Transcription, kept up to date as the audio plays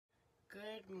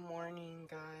Good morning,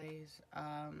 guys.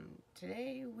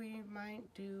 Today we might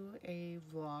do a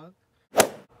vlog.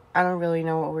 I don't really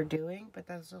know what we're doing, but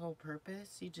that's the whole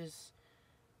purpose. You just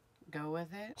go with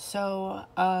it. So,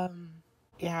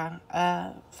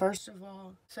 first of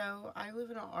all, so I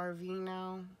live in an RV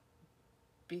now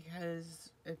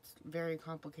because it's very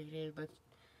complicated, but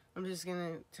I'm just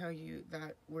gonna tell you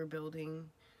that we're building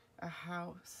a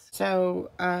house.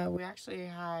 So, we actually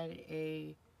had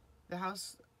the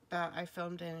house that I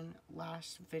filmed in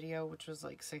last video, which was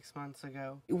like 6 months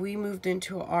ago. We moved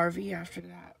into an RV after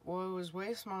that. Well, it was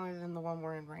way smaller than the one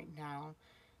we're in right now.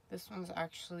 This one's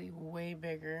actually way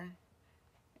bigger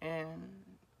and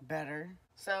better.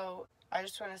 So I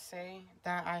just want to say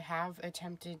that I have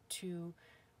attempted to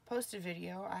post a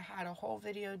video. I had a whole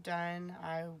video done.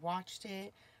 I watched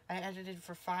it. I edited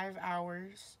for 5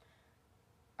 hours.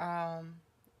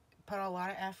 Put a lot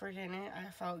of effort in it.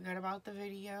 I felt good about the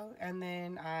video, and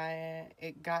then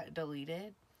it got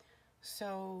deleted.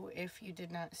 So if you did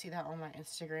not see that on my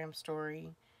Instagram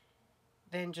story,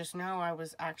 then just know I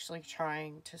was actually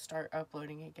trying to start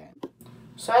uploading again.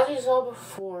 So as you saw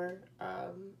before,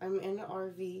 I'm in an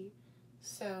RV,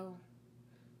 so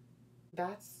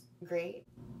that's great.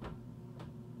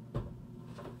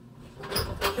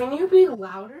 Can you be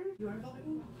louder? You are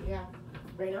vlogging? Yeah.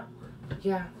 Right now?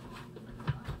 Yeah.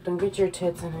 Don't get your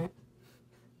tits in it.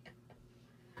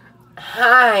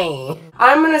 Hi.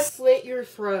 I'm gonna slit your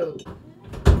throat.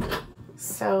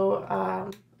 So,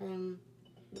 I'm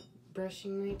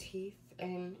brushing my teeth,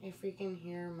 and if you can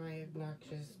hear my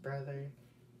obnoxious brother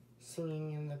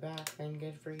singing in the back, then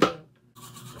good for you.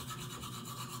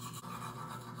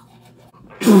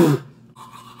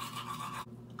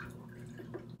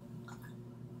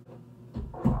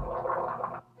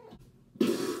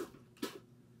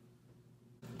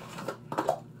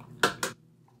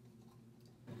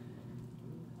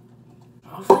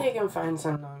 Hopefully I can find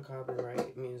some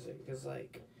non-copyright music, because,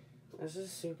 like, this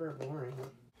is super boring.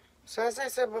 So as I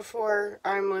said before,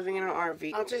 I'm living in an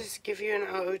RV. I'll just give you an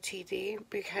OOTD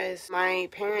because my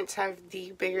parents have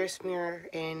the biggest mirror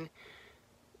in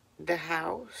the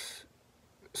house.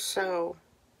 So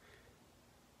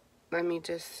let me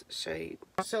just show you.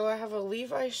 So I have a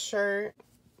Levi's shirt,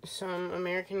 some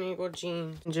American Eagle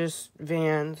jeans, just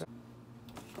Vans.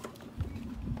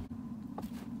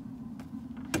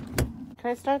 Can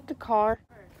I start the car?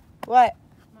 What?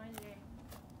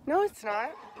 No, it's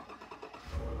not.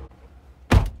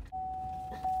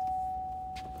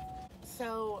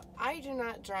 So I do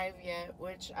not drive yet,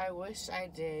 which I wish I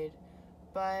did,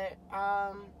 but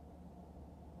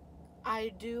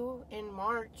I do in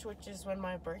March, which is when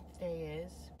my birthday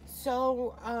is.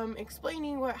 So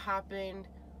explaining what happened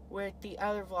with the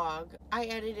other vlog, I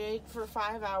edited for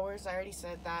 5 hours. I already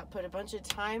said that. Put a bunch of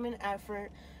time and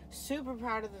effort. Super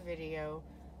proud of the video.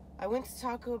 I went to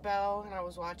Taco Bell and I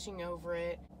was watching over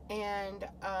it, and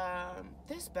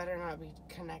this better not be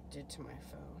connected to my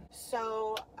phone.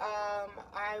 So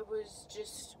I was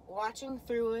just watching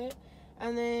through it,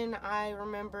 and then I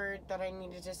remembered that I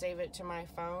needed to save it to my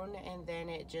phone, and then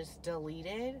it just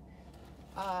deleted.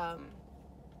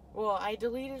 Well, I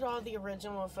deleted all the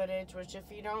original footage, which, if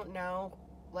you don't know,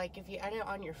 like, if you edit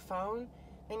on your phone,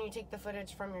 then you take the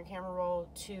footage from your camera roll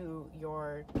to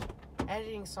your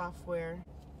editing software.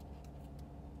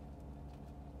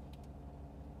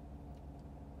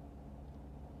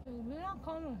 Did you not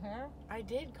comb your hair? I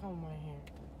did comb my hair.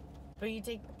 But you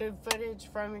take the footage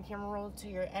from your camera roll to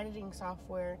your editing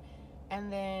software, and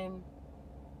then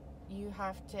you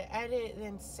have to edit,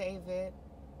 then save it.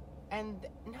 And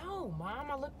no, Mom,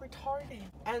 I look retarded.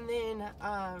 And then,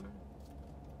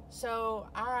 so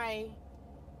I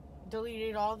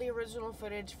deleted all the original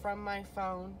footage from my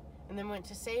phone and then went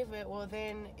to save it. Well,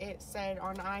 then it said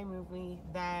on iMovie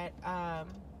that,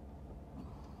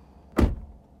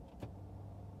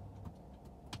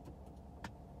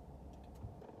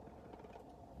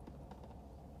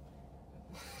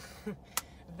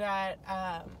 that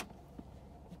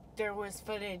there was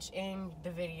footage in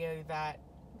the video that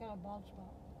Got a bald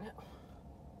spot.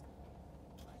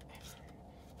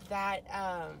 that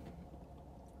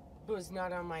was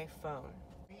not on my phone.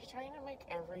 Are you trying to make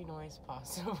every noise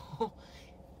possible?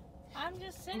 I'm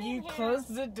just sitting You here. close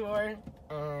the door.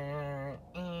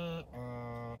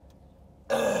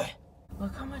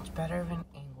 Look how much better of an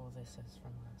angle this is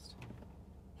from last time.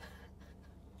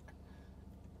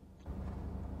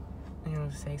 You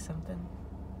want to say something?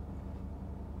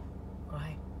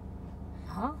 Why?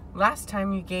 Huh? Last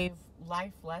time you gave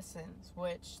life lessons,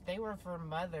 which they were for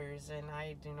mothers, and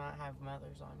I do not have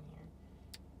mothers on here.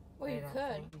 Well, you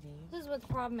could. This is what the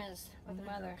problem is with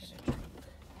mothers.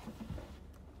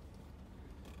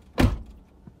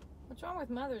 What's wrong with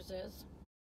mothers is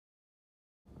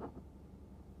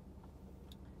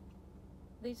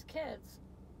these kids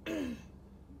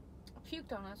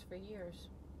puked on us for years.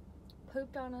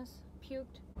 Pooped on us,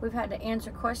 puked. We've had to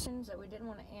answer questions that we didn't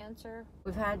want to answer.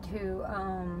 We've had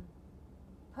to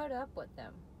put up with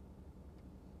them.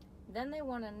 Then they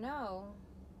want to know,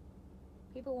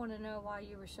 people want to know why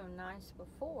you were so nice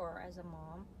before as a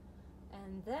mom,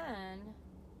 and then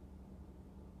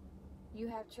you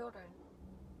have children.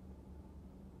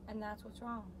 And that's what's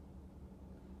wrong.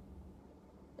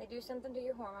 They do something to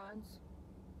your hormones.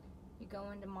 You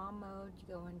go into mom mode,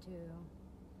 you go into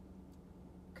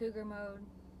cougar mode,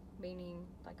 meaning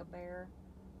like a bear,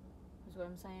 is what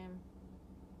I'm saying.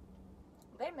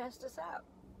 They messed us up.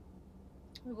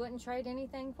 We wouldn't trade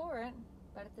anything for it,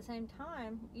 but at the same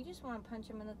time, you just want to punch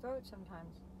them in the throat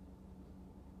sometimes.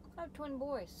 I have twin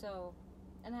boys, so,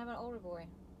 and I have an older boy,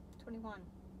 21.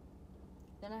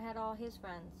 Then I had all his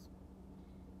friends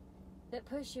that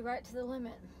push you right to the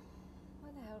limit.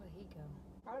 Where the hell did he go?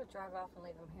 I ought to drive off and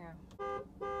leave him here.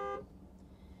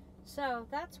 So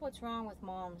that's what's wrong with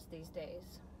moms these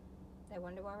days. They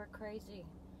wonder why we're crazy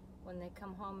when they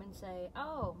come home and say,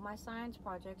 oh, my science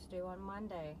project's due on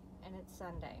Monday and it's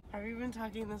Sunday. Have you been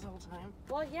talking this whole time?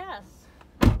 Well, yes.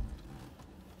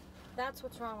 That's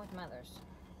what's wrong with mothers.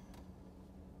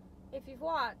 If you've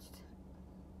watched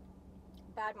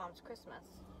Bad Moms Christmas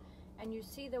and you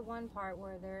see the one part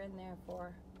where they're in there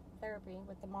for therapy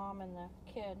with the mom and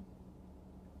the kid,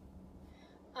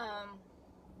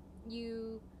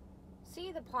 you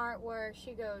see the part where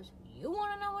she goes, you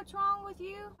want to know what's wrong with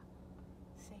you?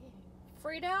 Say it.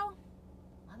 Frito?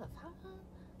 Motherfucker.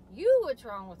 You, what's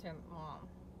wrong with your mom?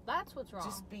 That's what's wrong.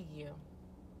 Just be you.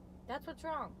 That's what's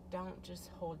wrong. Don't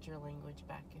just hold your language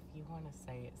back. If you want to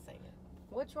say it, say it.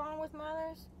 What's wrong with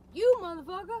mothers? You,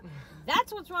 motherfucker.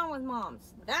 That's what's wrong with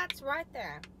moms. That's right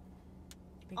there.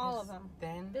 Because all of them.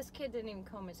 Then this kid didn't even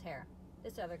comb his hair.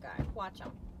 This other guy. Watch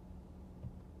him.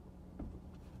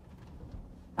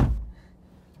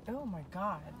 Oh my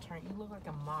God, Trent, you look like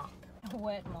a mop. A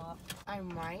wet mop. I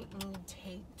might need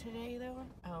tape today though.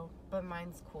 Oh, but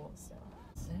mine's cool, so.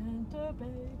 Santa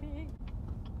baby.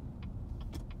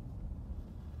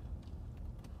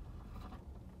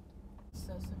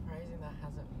 So surprising that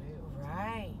hasn't moved.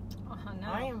 Right. Oh,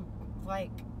 no. I am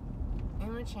like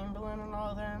Emma Chamberlain and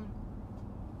all them.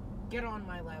 Get on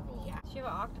my level. Yeah. You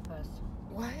have an octopus.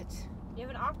 What? You have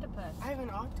an octopus. I have an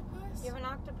octopus? You have an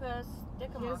octopus.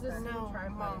 He has the same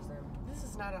tripod as them. This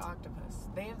is not an octopus.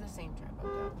 They have the same tripod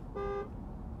though.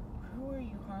 Who are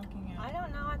you honking at? I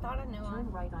don't know. I thought I knew him.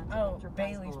 Right on Oh,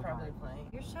 Bailey's probably playing.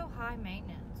 You're so high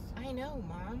maintenance. I know,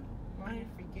 Mom. Why are you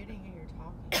forgetting who you're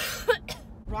talking?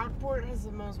 Rockport has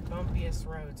the most bumpiest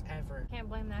roads ever. Can't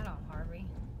blame that on Harvey.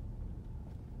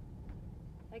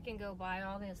 They can go buy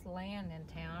all this land in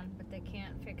town, but they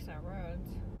can't fix our roads.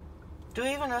 Do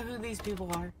we even know who these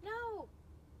people are? No!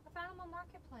 I found them on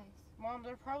Marketplace. Mom,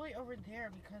 they're probably over there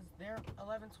because they're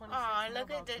 11:26. Aw, look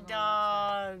at the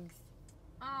dogs.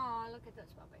 Oh, look at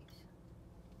those puppies.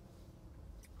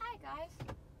 Hi, guys.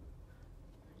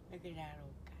 Look at that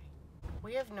old guy.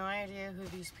 We have no idea who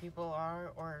these people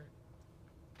are, or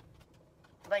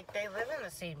like they live in the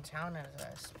same town as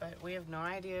us, but we have no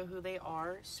idea who they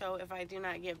are. So if I do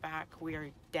not get back, we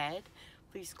are dead.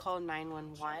 Please call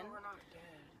 911. We're not dead.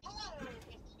 Hello,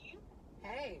 it's you.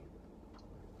 Hey,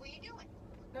 What are you doing?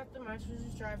 nothing much. We're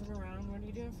just driving around. What are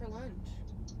you doing for lunch?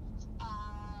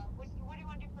 What do you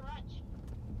want to do for lunch?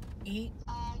 Eat.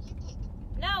 You pick.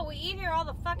 No, we eat here all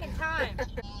the fucking time.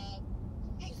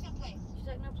 Pick someplace. She's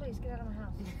like, no, please, get out of my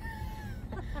house.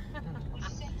 What'd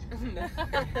you say? I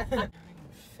can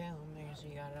film because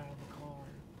you got out of the car.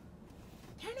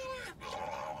 Turn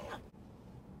it up.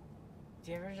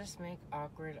 Do you ever just make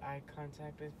awkward eye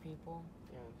contact with people?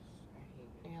 Yes, I hate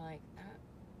it. And you're like,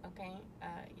 okay,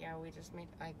 yeah, we just made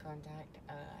eye contact.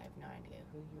 I have no idea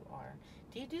who you are.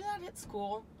 Do you do that at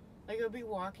school? Like, you'll be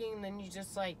walking and then you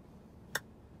just like...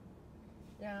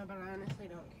 Yeah, but I honestly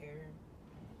don't care.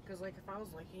 Because, like, if I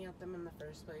was looking at them in the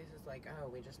first place, it's like, oh,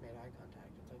 we just made eye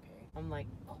contact. It's okay. I'm like,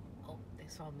 oh, they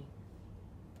saw me.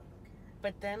 I don't care.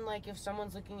 But then, like, if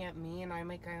someone's looking at me and I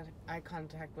make eye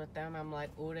contact with them, I'm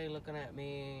like, oh, they looking at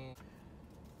me.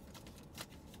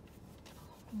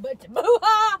 But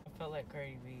boo-ha! I felt like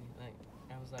Cardi B. Like,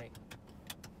 I was like...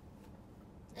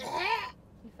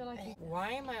 You feel like you... Why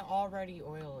am I already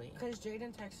oily? Because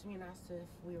Jaden texted me and asked if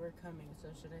we were coming. So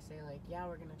should I say, like, yeah,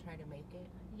 we're going to try to make it?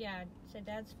 Yeah, so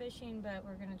Dad's fishing, but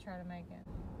we're going to try to make it.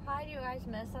 Hi, do you guys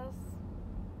miss us?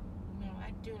 No,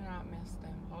 I do not miss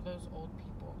them. All those old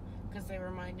people. Because they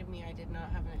reminded me I did not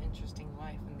have an interesting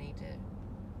life, and they did.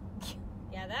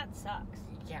 Yeah, that sucks.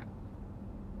 Yeah.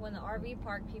 when the RV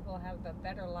park people have a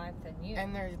better life than you.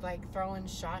 And they're like throwing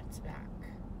shots back.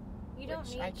 You don't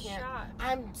which need I can't-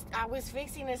 shots. I was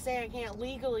fixing to say I can't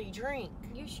legally drink.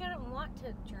 You shouldn't want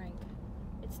to drink.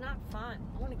 It's not fun.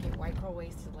 I want to get white girl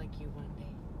wasted like you one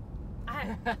day.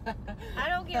 I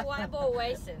don't get white boy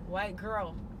wasted. White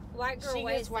girl. White girl She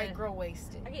wasted. gets white girl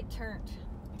wasted. I get turned.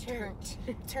 Turnt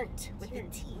with the Turnt.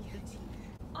 T.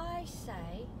 I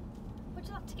say, would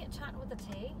you like to get turned with a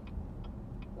tea?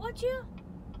 Would you?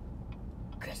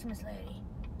 Christmas lady.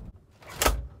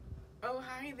 Oh,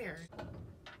 hi there.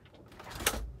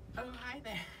 Oh, hi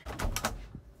there.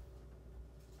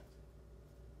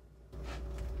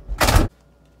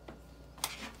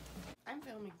 I'm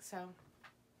filming, so.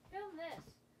 Film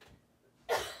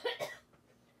this.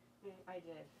 I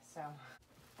did, so.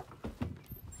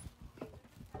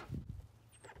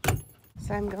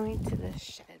 So I'm going to the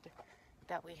shed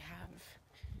that we have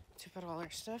to put all our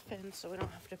stuff in so we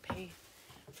don't have to pay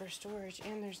for storage,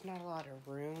 and there's not a lot of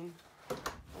room.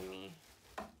 Let me,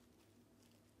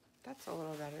 that's a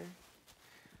little better.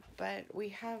 But we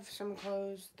have some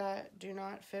clothes that do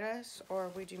not fit us or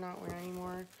we do not wear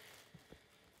anymore.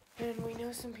 And we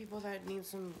know some people that need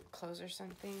some clothes or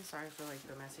something. Sorry for like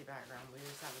the messy background. We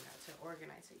just haven't got to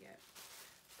organize it yet.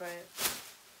 But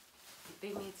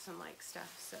they need some like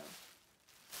stuff, so.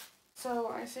 So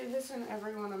I say this in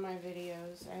every one of my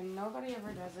videos and nobody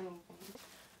ever does anything.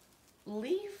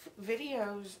 Leave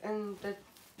videos in the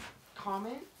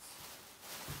comments,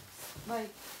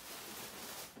 like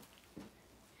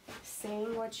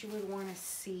saying what you would want to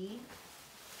see,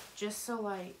 just so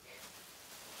like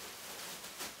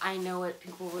I know what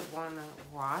people would want to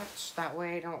watch. That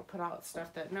way I don't put out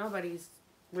stuff that nobody's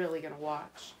really gonna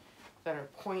watch, that are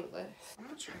pointless. I'm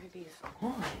gonna try these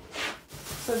on.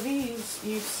 So these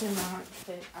used to not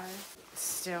fit us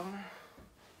still,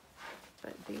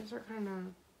 but these are kind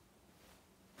of.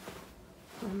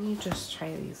 Let me just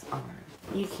try these on.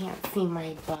 You can't see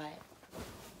my butt.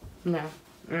 No.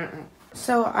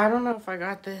 So I don't know if I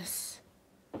got this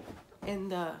in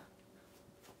the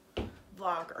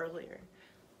vlog earlier,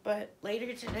 but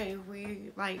later today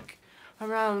we like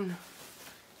around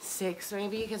 6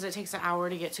 maybe, because it takes an hour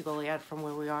to get to Goliad from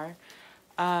where we are.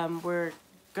 We're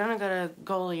gonna go to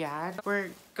Goliad. We're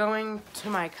going to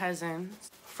my cousin's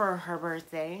for her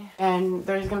birthday, and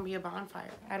there's gonna be a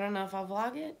bonfire. I don't know if I'll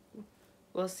vlog it.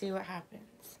 We'll see what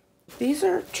happens. These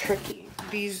are tricky.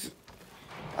 These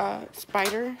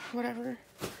spider whatever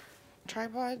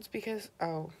tripods, because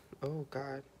oh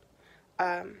god,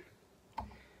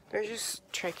 they're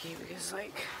just tricky because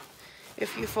like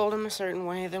if you fold them a certain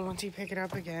way, then once you pick it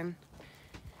up again,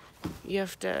 you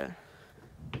have to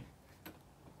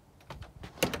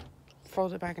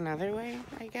fold it back another way,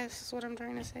 I guess is what I'm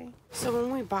trying to say. So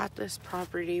when we bought this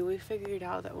property, we figured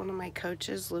out that one of my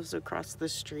coaches lives across the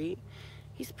street.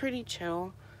 He's pretty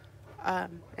chill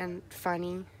and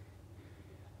funny.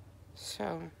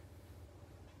 So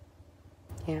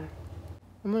yeah,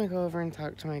 I'm gonna go over and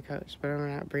talk to my coach, but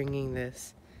I'm not bringing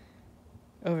this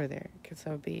over there because that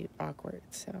would be awkward.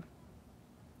 So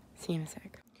see you in a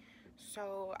sec.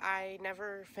 So I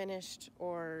never finished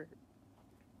or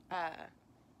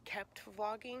kept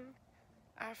vlogging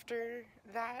after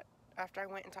that, after I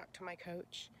went and talked to my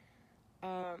coach,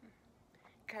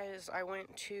 because I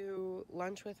went to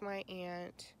lunch with my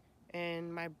aunt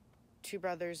and my 2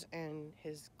 brothers and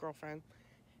his girlfriend,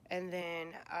 and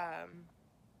then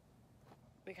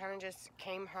we kind of just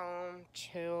came home,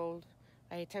 chilled.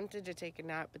 I attempted to take a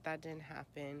nap, but that didn't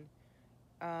happen.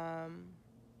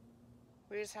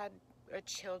 We just had a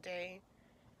chill day,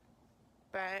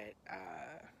 but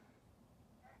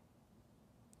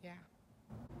yeah.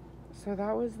 So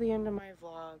that was the end of my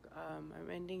vlog. I'm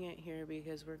ending it here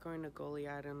because we're going to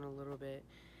Goliad in a little bit,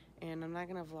 and I'm not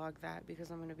gonna vlog that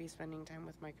because I'm gonna be spending time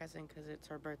with my cousin because it's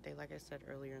her birthday, like I said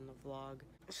earlier in the vlog.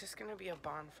 It's just gonna be a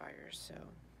bonfire, so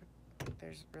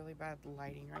there's really bad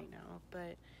lighting right now,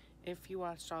 but if you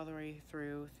watched all the way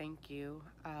through, thank you.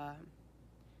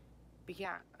 But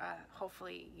yeah,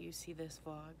 hopefully you see this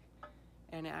vlog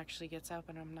and it actually gets up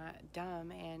and I'm not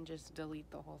dumb and just delete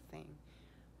the whole thing.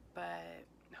 But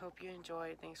hope you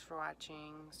enjoyed. Thanks for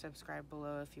watching. Subscribe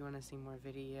below if you want to see more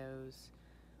videos,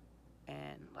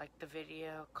 and like the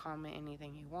video, comment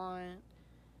anything you want,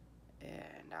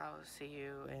 and I'll see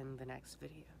you in the next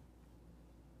video.